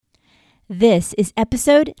This is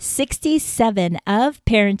episode 67 of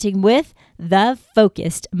Parenting with the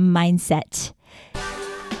Focused Mindset.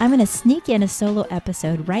 I'm going to sneak in a solo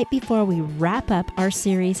episode right before we wrap up our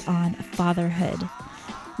series on fatherhood.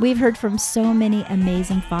 We've heard from so many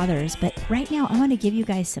amazing fathers, but right now I want to give you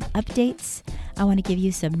guys some updates. I want to give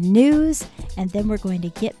you some news, and then we're going to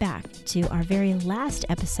get back to our very last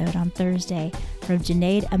episode on Thursday from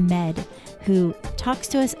Junaid Ahmed, who talks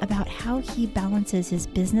to us about how he balances his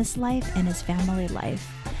business life and his family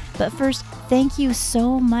life. But first, thank you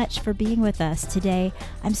so much for being with us today.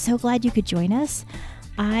 I'm so glad you could join us.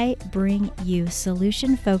 I bring you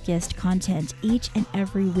solution-focused content each and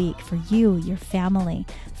every week for you, your family,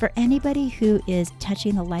 for anybody who is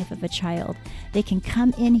touching the life of a child. They can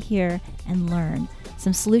come in here and learn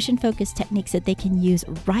some solution-focused techniques that they can use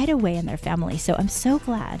right away in their family. So I'm so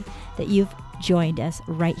glad that you've joined us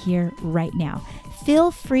right here, right now.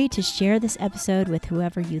 Feel free to share this episode with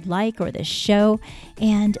whoever you'd like or this show,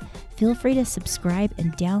 and feel free to subscribe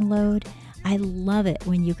and download. I love it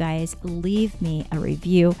when you guys leave me a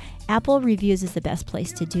review. Apple Reviews is the best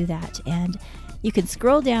place to do that. And you can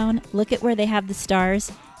scroll down, look at where they have the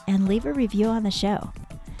stars, and leave a review on the show.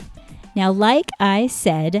 Now, like I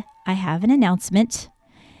said, I have an announcement.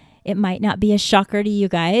 It might not be a shocker to you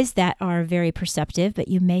guys that are very perceptive, but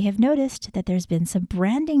you may have noticed that there's been some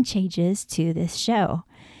branding changes to this show.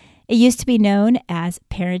 It used to be known as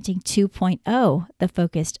Parenting 2.0, the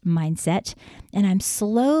Focused Mindset, and I'm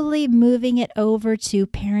slowly moving it over to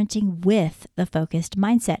Parenting with the Focused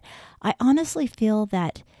Mindset. I honestly feel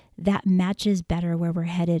that matches better where we're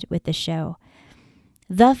headed with the show.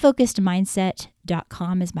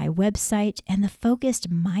 TheFocusedMindset.com is my website, and the Focused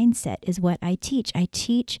Mindset is what I teach. I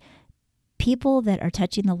teach people that are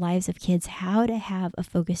touching the lives of kids how to have a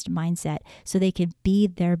focused mindset so they can be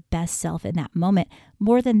their best self in that moment.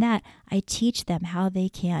 More than that, I teach them how they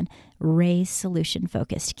can raise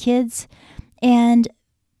solution-focused kids, and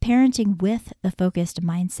parenting with the focused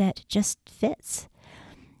mindset just fits.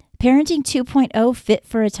 Parenting 2.0 fit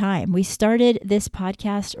for a time. We started this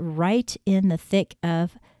podcast right in the thick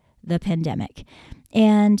of the pandemic.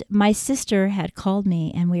 And my sister had called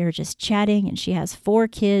me and we were just chatting, and she has 4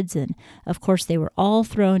 kids. And of course, they were all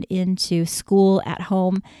thrown into school at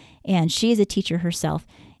home. And she is a teacher herself.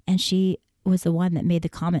 And she was the one that made the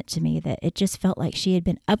comment to me that it just felt like she had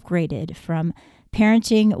been upgraded from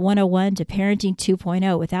Parenting 101 to Parenting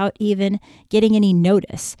 2.0 without even getting any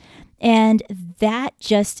notice. And that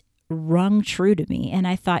just rung true to me. And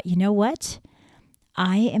I thought, you know what?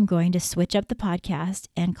 I am going to switch up the podcast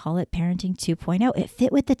and call it Parenting 2.0. It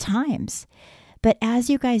fit with the times. But as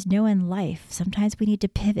you guys know in life, sometimes we need to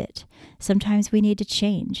pivot. Sometimes we need to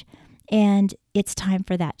change. And it's time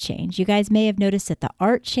for that change. You guys may have noticed that the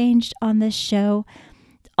art changed on this show.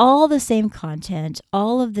 All the same content,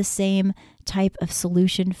 all of the same type of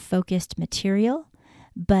solution-focused material,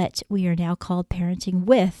 but we are now called Parenting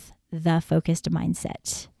with the Focused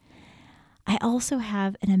Mindset. I also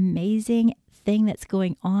have an amazing thing that's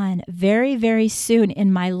going on very, very soon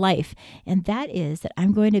in my life, and that is that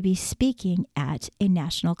I'm going to be speaking at a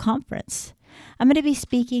national conference. I'm going to be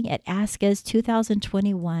speaking at ASCA's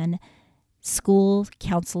 2021 School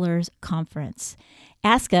Counselors Conference.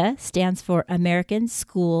 ASCA stands for American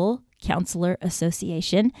School Counselor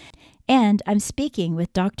Association, and I'm speaking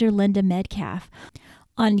with Dr. Linda Metcalf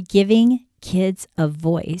on giving kids a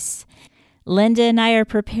voice. Linda and I are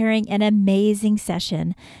preparing an amazing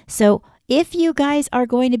session. So if you guys are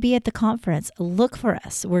going to be at the conference, look for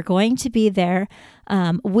us. We're going to be there.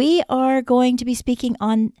 We are going to be speaking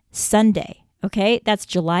on Sunday. Okay, that's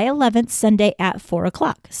July 11th, Sunday at 4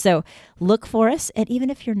 o'clock. So look for us. And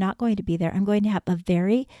even if you're not going to be there, I'm going to have a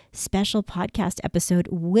very special podcast episode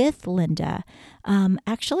with Linda.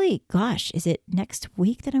 Actually, is it next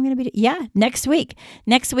week that I'm going to be? Yeah, next week.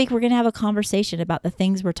 Next week, we're going to have a conversation about the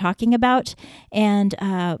things we're talking about. And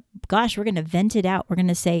we're going to vent it out. We're going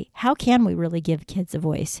to say, how can we really give kids a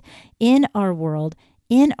voice in our world,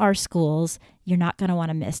 in our schools? You're not going to want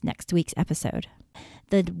to miss next week's episode.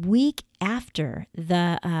 The week after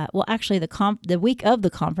the week of the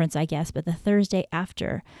conference, I guess, but the Thursday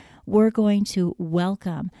after, we're going to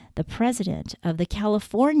welcome the president of the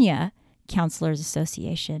California Counselors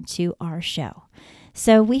Association to our show.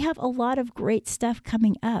 So we have a lot of great stuff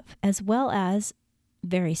coming up, as well as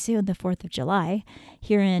very soon, the 4th of July.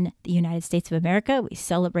 Here in the United States of America, we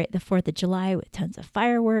celebrate the 4th of July with tons of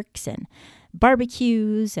fireworks and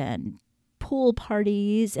barbecues and pool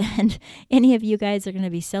parties, and any of you guys are going to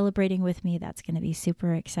be celebrating with me. That's going to be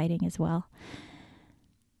super exciting as well.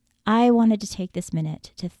 I wanted to take this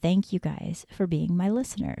minute to thank you guys for being my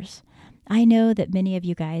listeners. I know that many of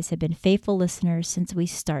you guys have been faithful listeners since we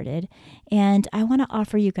started, and I want to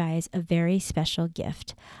offer you guys a very special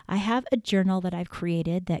gift. I have a journal that I've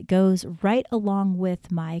created that goes right along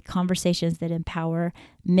with my Conversations That Empower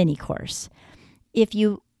mini course. If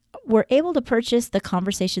you were able to purchase the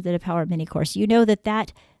Conversations That Empower mini course, you know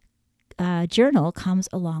that journal comes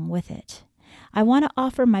along with it. I want to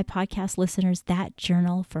offer my podcast listeners that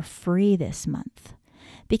journal for free this month,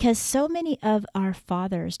 because so many of our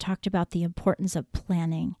fathers talked about the importance of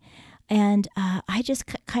planning. And I just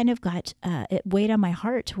kind of got it weighed on my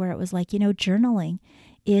heart where it was like, journaling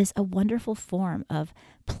is a wonderful form of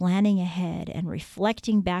planning ahead and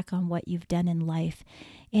reflecting back on what you've done in life.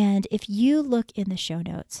 And if you look in the show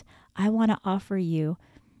notes, I want to offer you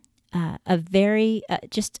a very,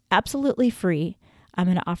 just absolutely free. I'm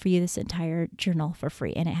going to offer you this entire journal for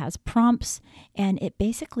free, and it has prompts, and it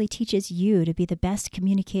basically teaches you to be the best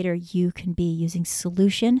communicator you can be using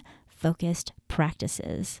solution-focused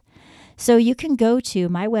practices. So you can go to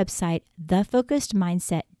my website,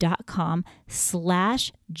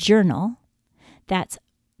 thefocusedmindset.com/journal. That's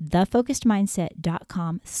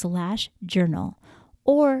thefocusedmindset.com/journal.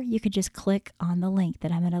 Or you could just click on the link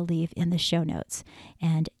that I'm going to leave in the show notes,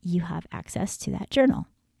 and you have access to that journal.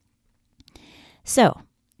 So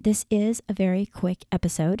this is a very quick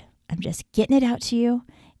episode. I'm just getting it out to you,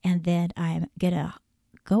 and then I'm going to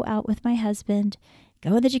go out with my husband,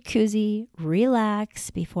 go in the jacuzzi, relax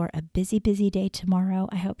before a busy, busy day tomorrow.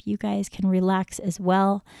 I hope you guys can relax as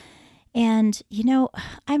well. And,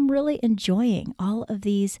 I'm really enjoying all of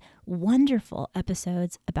these wonderful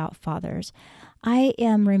episodes about fathers. I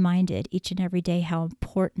am reminded each and every day how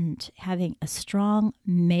important having a strong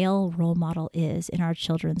male role model is in our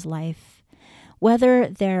children's life.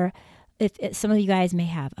 Whether if some of you guys may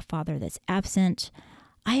have a father that's absent,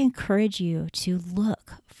 I encourage you to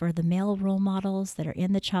look for the male role models that are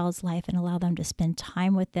in the child's life and allow them to spend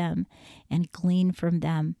time with them and glean from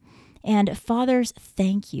them. And fathers,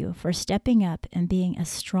 thank you for stepping up and being a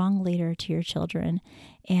strong leader to your children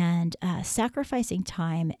and sacrificing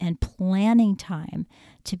time and planning time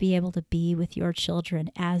to be able to be with your children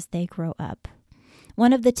as they grow up.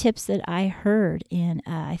 One of the tips that I heard in,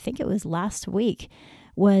 I think it was last week,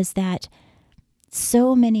 was that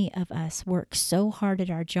so many of us work so hard at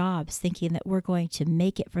our jobs thinking that we're going to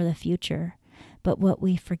make it for the future. But what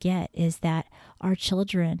we forget is that our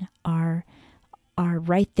children are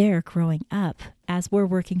right there growing up as we're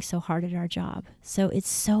working so hard at our job. So it's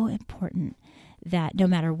so important that no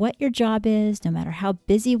matter what your job is, no matter how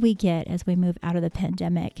busy we get as we move out of the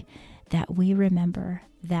pandemic, that we remember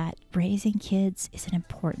that raising kids is an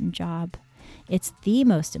important job. It's the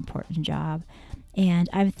most important job. And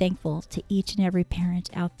I'm thankful to each and every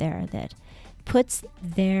parent out there that puts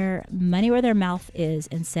their money where their mouth is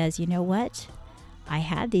and says, you know what? I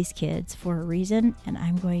had these kids for a reason, and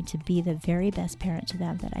I'm going to be the very best parent to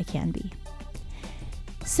them that I can be.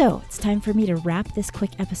 So it's time for me to wrap this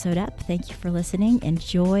quick episode up. Thank you for listening.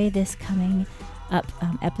 Enjoy this coming up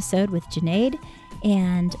episode with Junaid,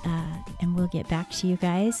 and we'll get back to you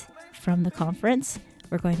guys from the conference.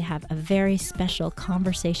 We're going to have a very special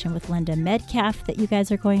conversation with Linda Metcalf that you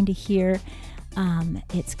guys are going to hear.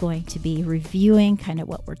 It's going to be reviewing kind of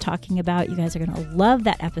what we're talking about. You guys are going to love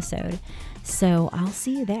that episode. So I'll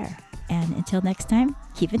see you there. And until next time,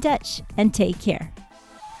 keep in touch and take care.